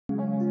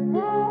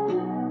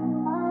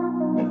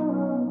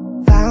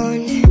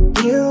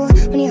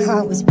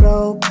heart was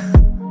broke.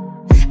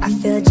 I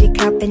filled your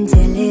cup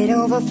until it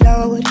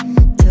overflowed.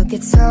 Took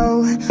it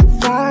so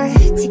far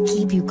to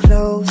keep you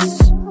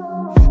close.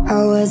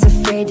 I was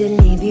afraid to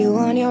leave you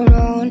on your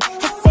own.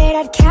 I said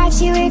I'd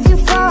catch you if you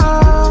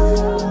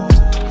fall,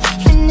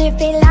 and if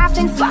they laugh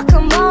then fuck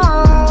them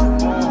all.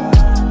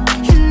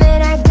 And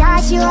then I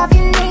got you off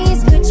your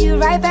knees, put you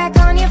right back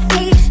on your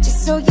feet,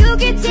 just so you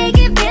could take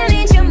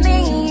advantage of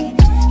me.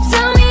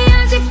 Tell me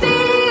how's it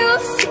feel,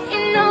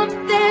 sitting up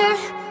there,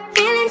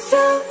 feeling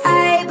so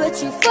high, but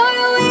too far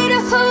away to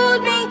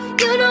hold me.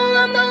 You know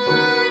I'm the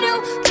one who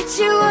put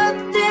you up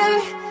there,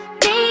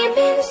 name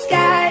in the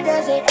sky.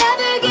 Does it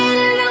ever get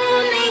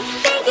lonely,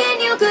 thinking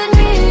you could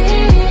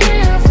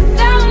live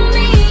without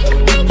me,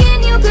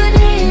 thinking you could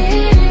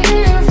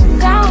live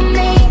without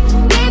me?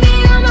 Baby,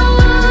 I'm the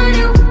one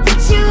who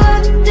put you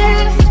up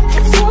there.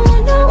 I don't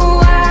know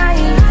why,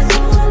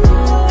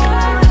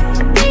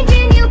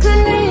 thinking you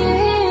could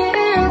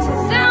live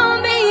without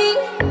me,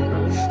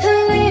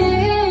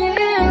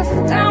 live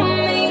without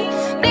me.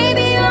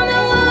 Baby, I'm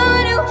the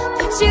one who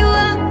put you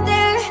up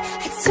there.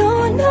 I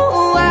don't know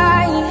why.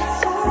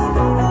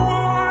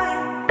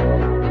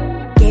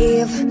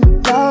 Gave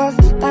love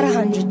about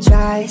 100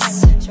 tries,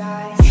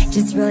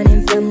 just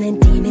running from the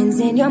demons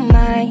in your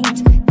mind.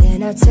 Then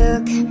I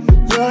took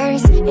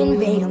yours and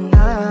made them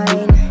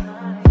mine.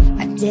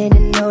 I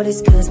didn't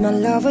notice cause my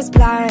love was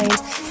blind.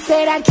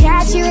 Said I'd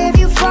catch you if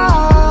you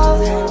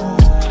fall,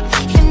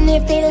 and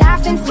if they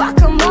laugh then fuck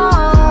them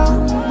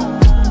all.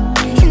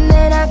 And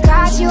then I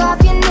got you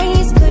off your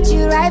knees, put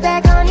you right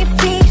back on your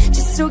feet,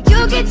 just so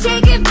you could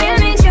take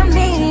advantage of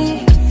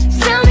me.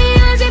 Tell me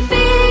how's it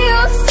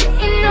feel,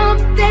 sitting up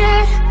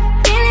there,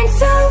 feeling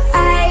so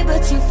high,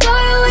 but too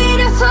far away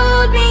to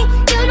hold me.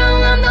 You know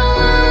I'm the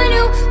one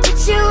who put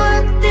you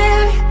up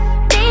there,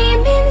 name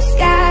in the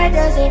sky.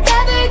 Does it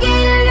ever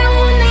get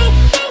lonely,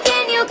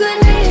 thinking you could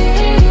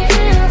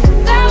live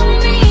without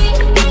me,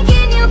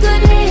 thinking you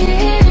could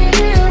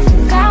live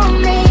without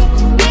me?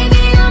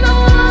 Baby, I'm the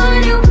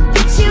one who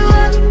put you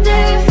up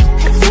there.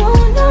 I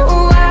don't know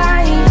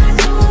why,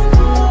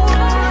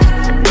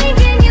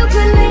 thinking you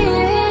could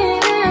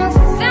live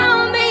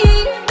without me,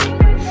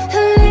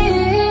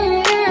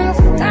 live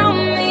without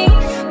me.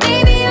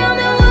 Baby, I'm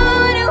the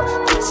one who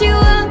put you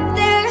up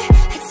there.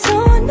 I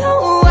don't know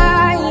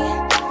why.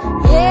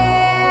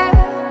 Yeah,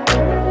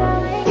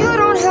 you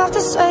don't have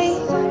to say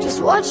just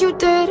what you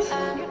did,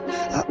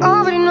 I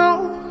already know.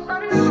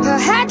 I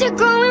had to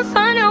go and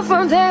find out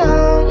from them.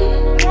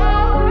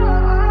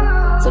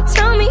 So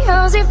tell me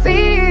how's it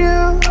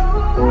feel,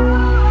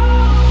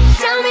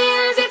 tell me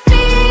how's it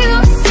feel,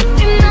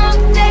 sitting up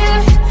there,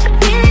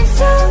 feeling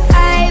so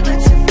high, but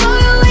too far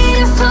away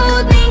to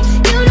hold me.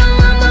 You know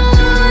I'm the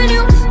one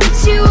who put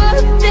you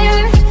up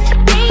there,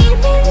 name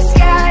in the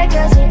sky.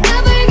 Does it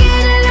ever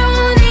get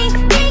lonely,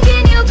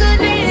 thinking you could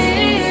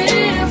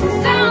live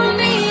without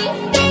me,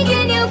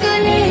 thinking you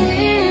could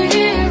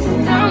live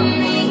without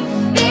me?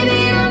 Baby,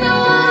 I'm the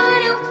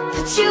one who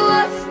put you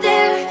up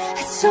there.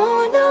 I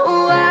don't know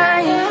why,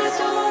 I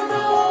don't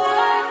know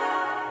why.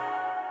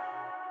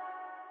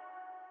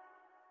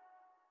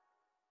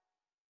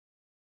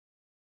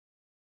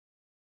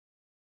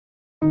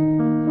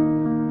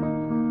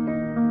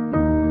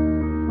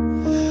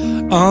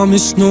 I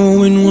miss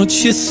knowing what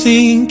you're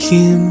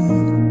thinking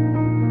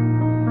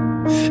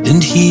and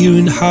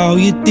hearing how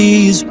your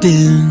day has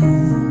been.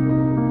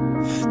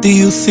 Do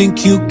you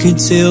think you can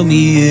tell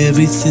me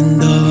everything,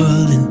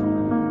 darling,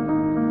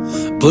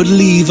 but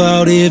leave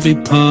out every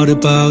part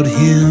about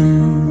him?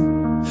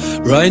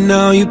 Right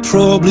now you're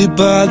probably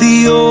by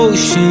the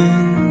ocean,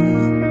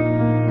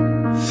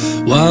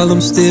 while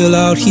I'm still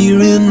out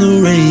here in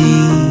the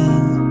rain.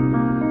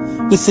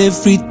 With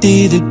every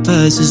day that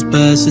passes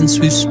by since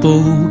we've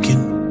spoken,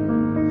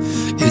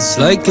 it's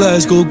like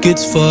Glasgow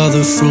gets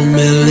farther from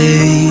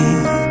LA.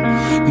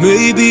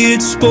 Maybe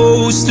it's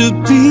supposed to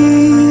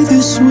be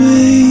this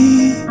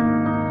way,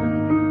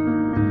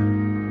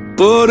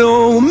 but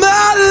oh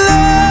my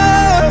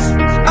love,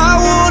 I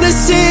wanna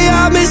say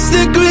I miss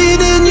the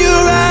green in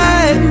your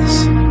eyes.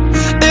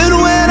 And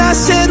when I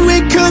said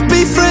we could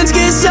be friends,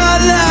 guess I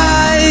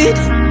lied.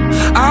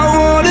 I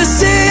wanna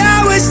say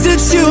I wish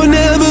that you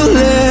never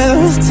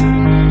left.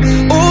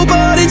 Oh,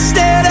 but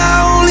instead I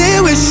only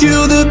wish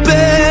you the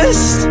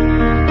best.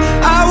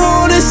 I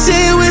wanna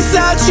say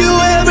without you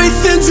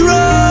everything's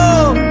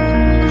wrong,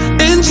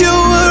 and you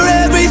were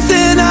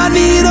everything I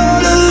need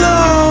all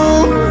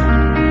along.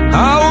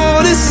 I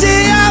wanna say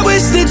I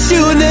wish that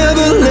you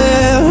never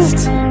left.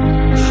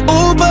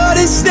 Oh, but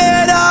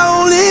instead I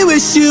only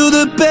wish you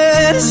the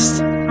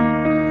best.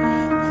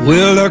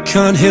 Well, I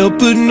can't help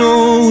but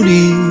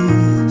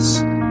notice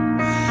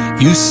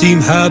you seem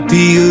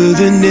happier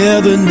than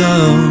ever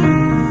now,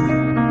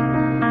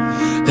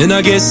 and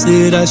I guess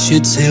that I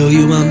should tell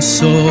you I'm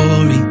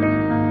sorry.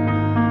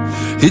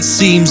 It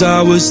seems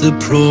I was the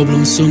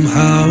problem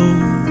somehow.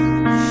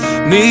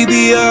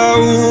 Maybe I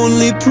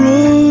only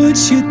brought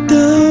you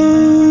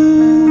down,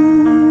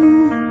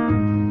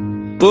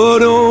 but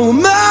oh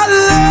my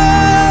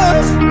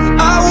love,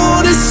 I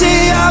wanna say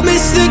I miss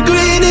wish the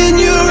green in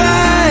your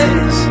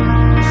eyes.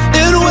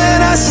 And when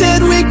I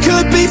said we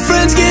could be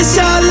friends, guess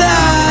I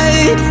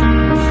lied.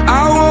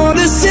 I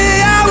wanna say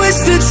I wish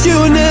that you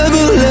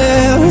never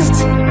left.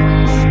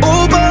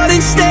 Oh, but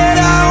instead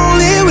I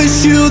only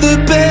wish you the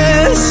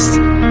best.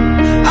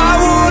 I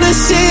wanna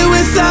say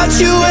without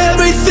you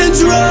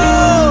everything's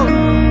wrong,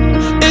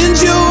 and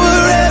you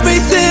were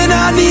everything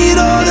I need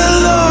all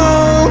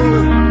along.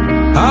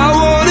 I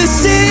wanna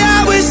say I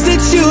wish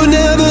that you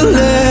never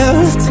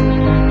left.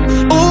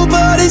 Oh,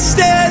 but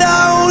instead I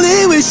only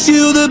wish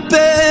you the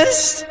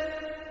best.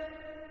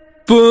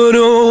 But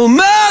oh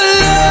my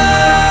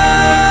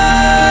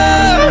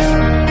love,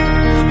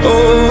 oh,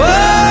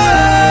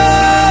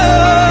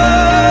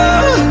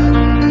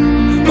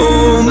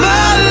 oh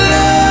my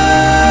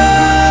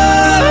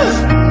love,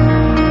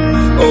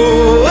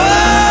 oh,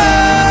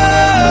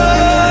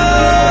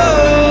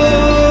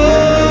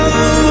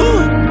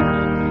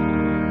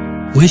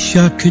 wish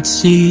I could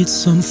say it's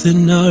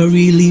something I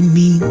really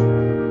mean,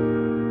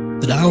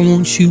 that I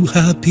want you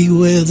happy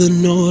whether or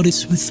not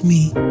it's with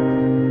me.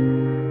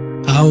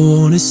 I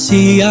wanna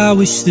say I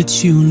wish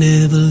that you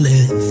never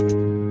left.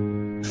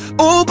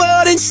 Oh,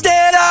 but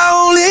instead I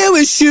only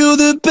wish you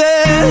the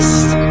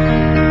best.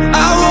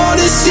 I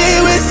wanna say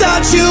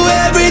without you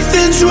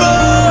everything's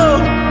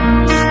wrong,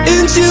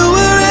 and you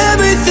were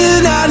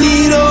everything I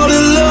need all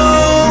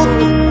along.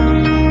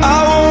 I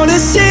wanna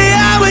say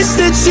I wish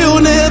that you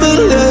never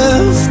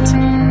left.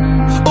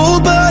 Oh,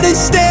 but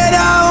instead I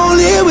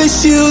only wish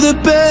you the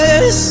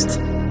best.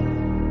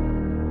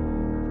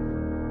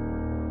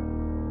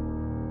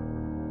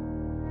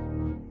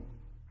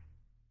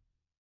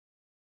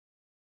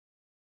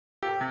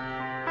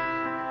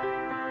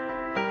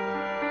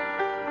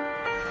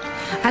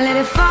 I let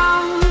it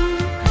fall,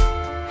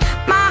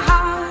 my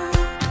heart,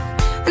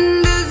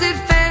 and as it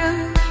fell,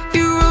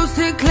 you rose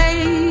to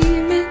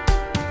claim it.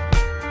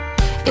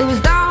 It was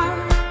dark,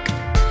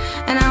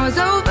 and I was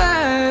over,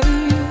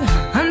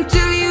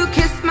 until you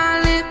kissed my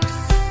lips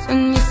and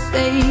you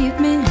saved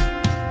me.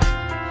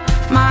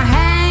 My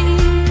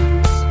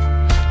hands,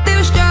 they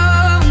were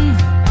strong,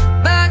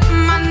 but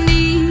my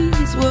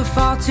knees were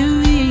far too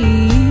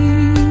weak.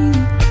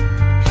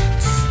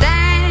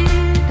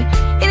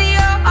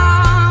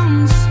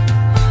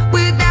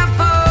 With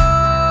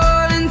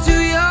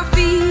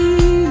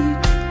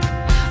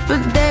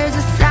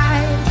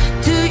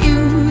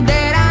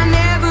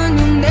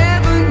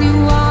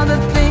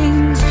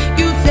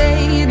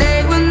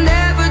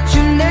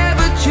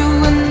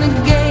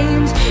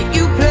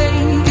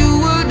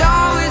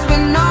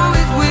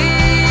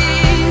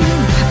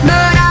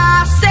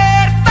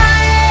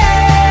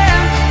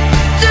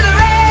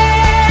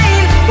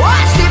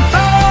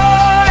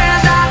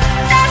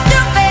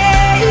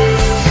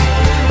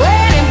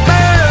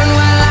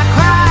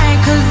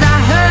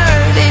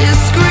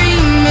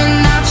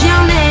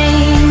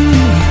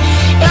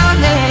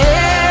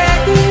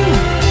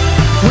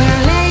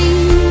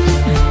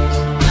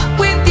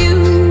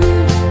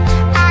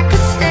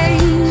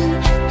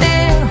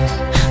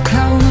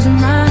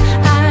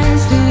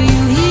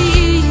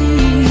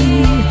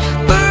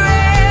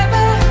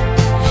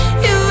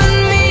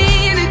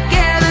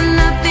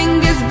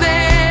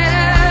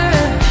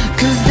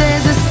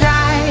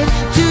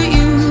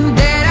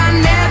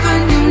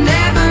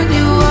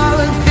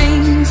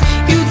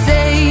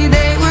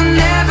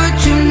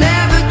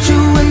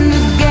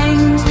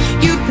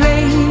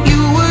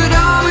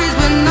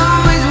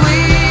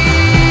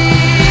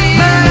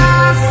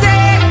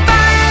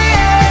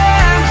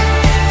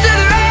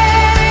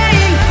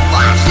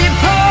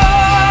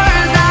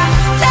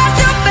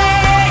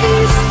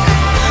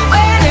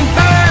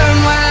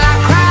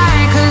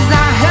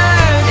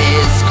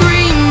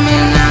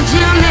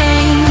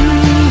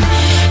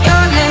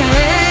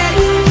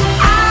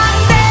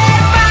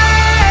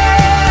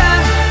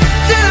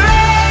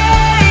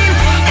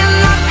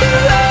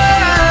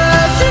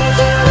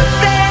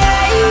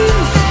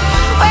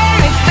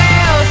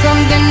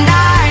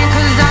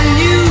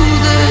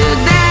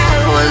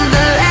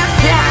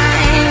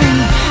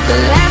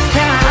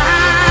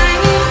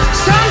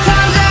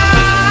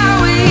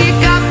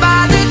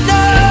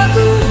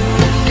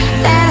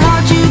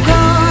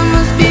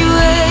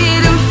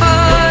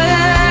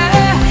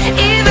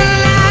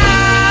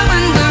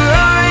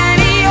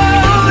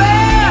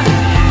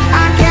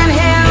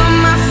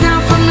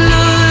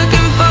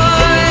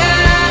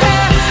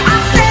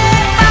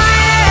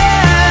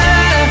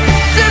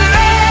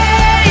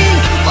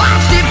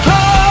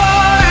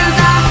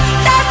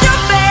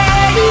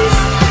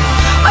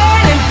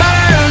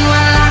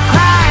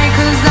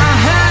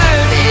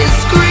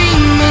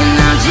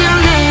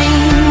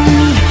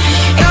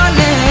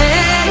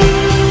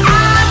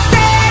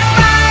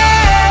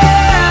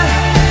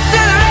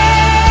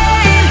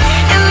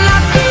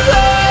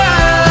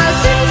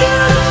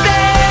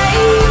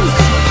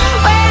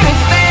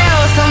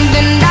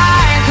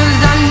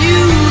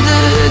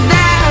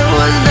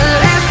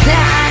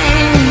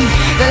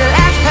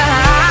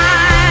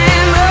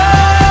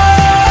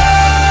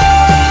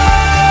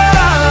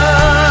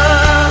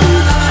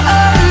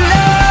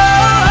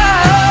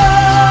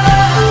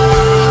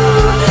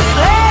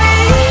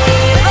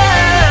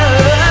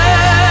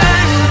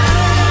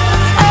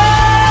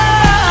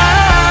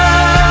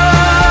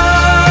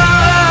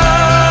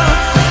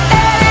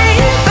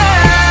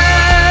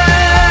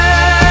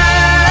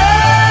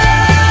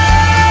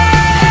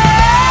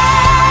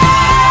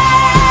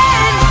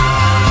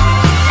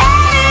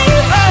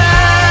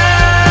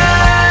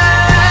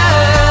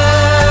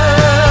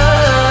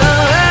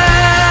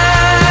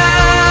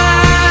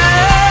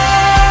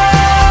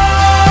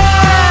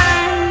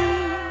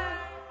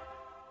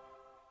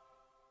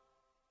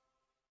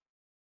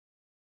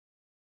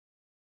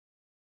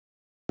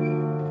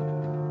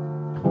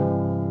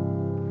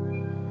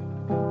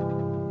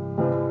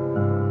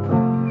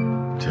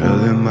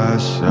telling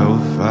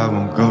myself I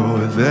won't go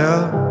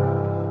there.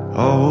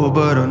 Oh,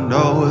 but I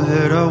know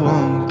that I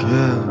won't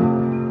care.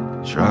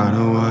 Trying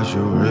to wash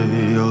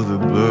away all the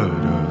blood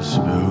I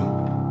spilled.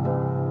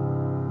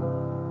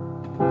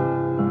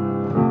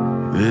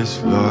 This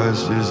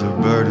loss is a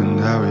burden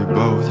that we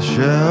both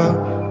share.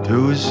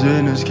 Two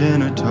sinners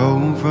can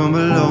atone from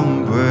a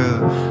lone prayer.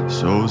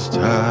 Souls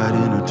tied,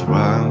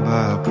 intertwined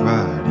by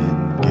pride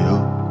and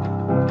guilt.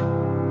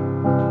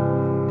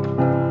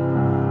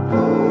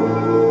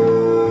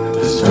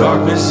 There's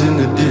darkness in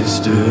the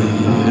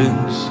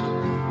distance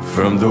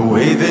from the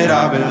way that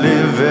I've been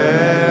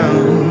living,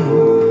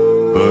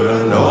 but I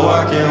know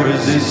I can't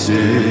resist it.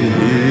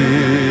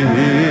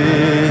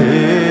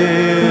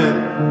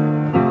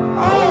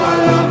 Oh, I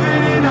love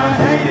it and I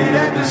hate it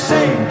at the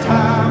same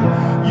time.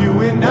 You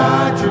and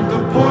I drink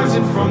the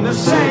poison from the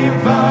same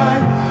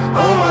vine.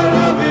 Oh, I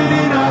love it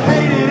and I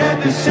hate it at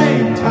the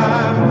same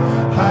time.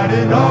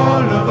 Hiding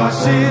all of our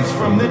sins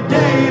from the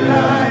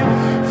daylight,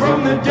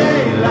 from the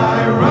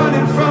daylight,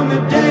 running from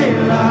the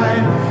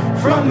daylight,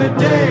 from the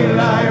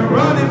daylight,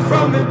 running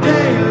from the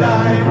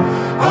daylight.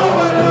 Oh,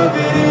 I love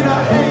it and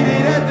I hate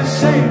it at the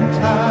same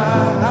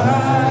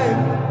time.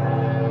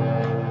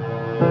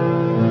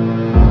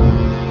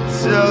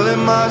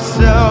 Telling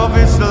myself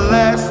it's the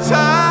last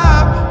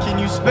time. Can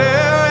you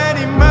spare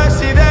any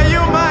mercy that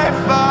you might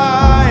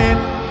find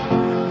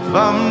if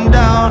I'm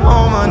down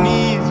on my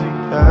knees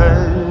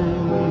again?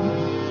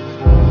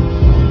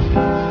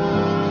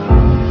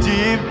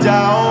 Deep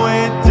down,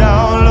 way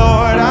down,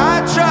 Lord,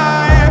 I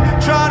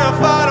try to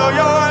follow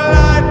your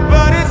light,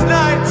 but it's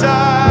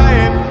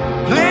nighttime.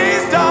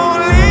 Please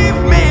don't leave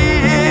me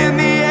in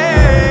the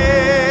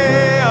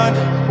end.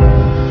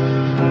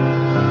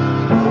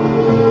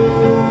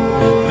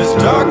 There's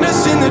darkness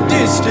in the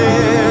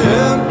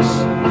distance.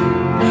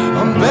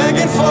 I'm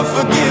begging for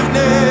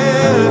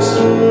forgiveness,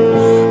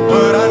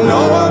 but I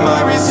know I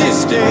might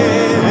resist it.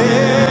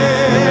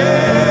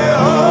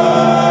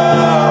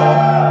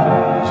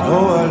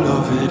 Oh, I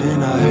love it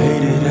and I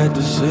hate it at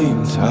the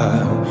same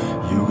time.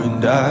 You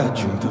and I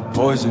drink the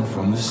poison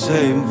from the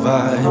same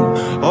vine.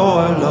 Oh,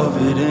 I love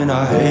it and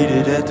I hate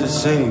it at the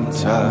same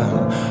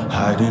time.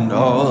 Hiding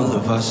all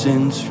of our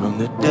sins from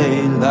the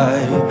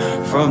daylight,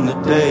 from the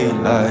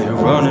daylight,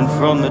 running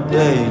from the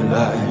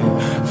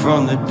daylight,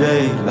 from the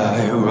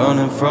daylight,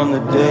 running from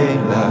the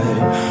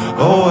daylight.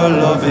 Oh, I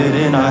love it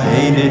and I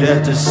hate it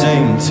at the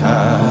same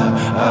time.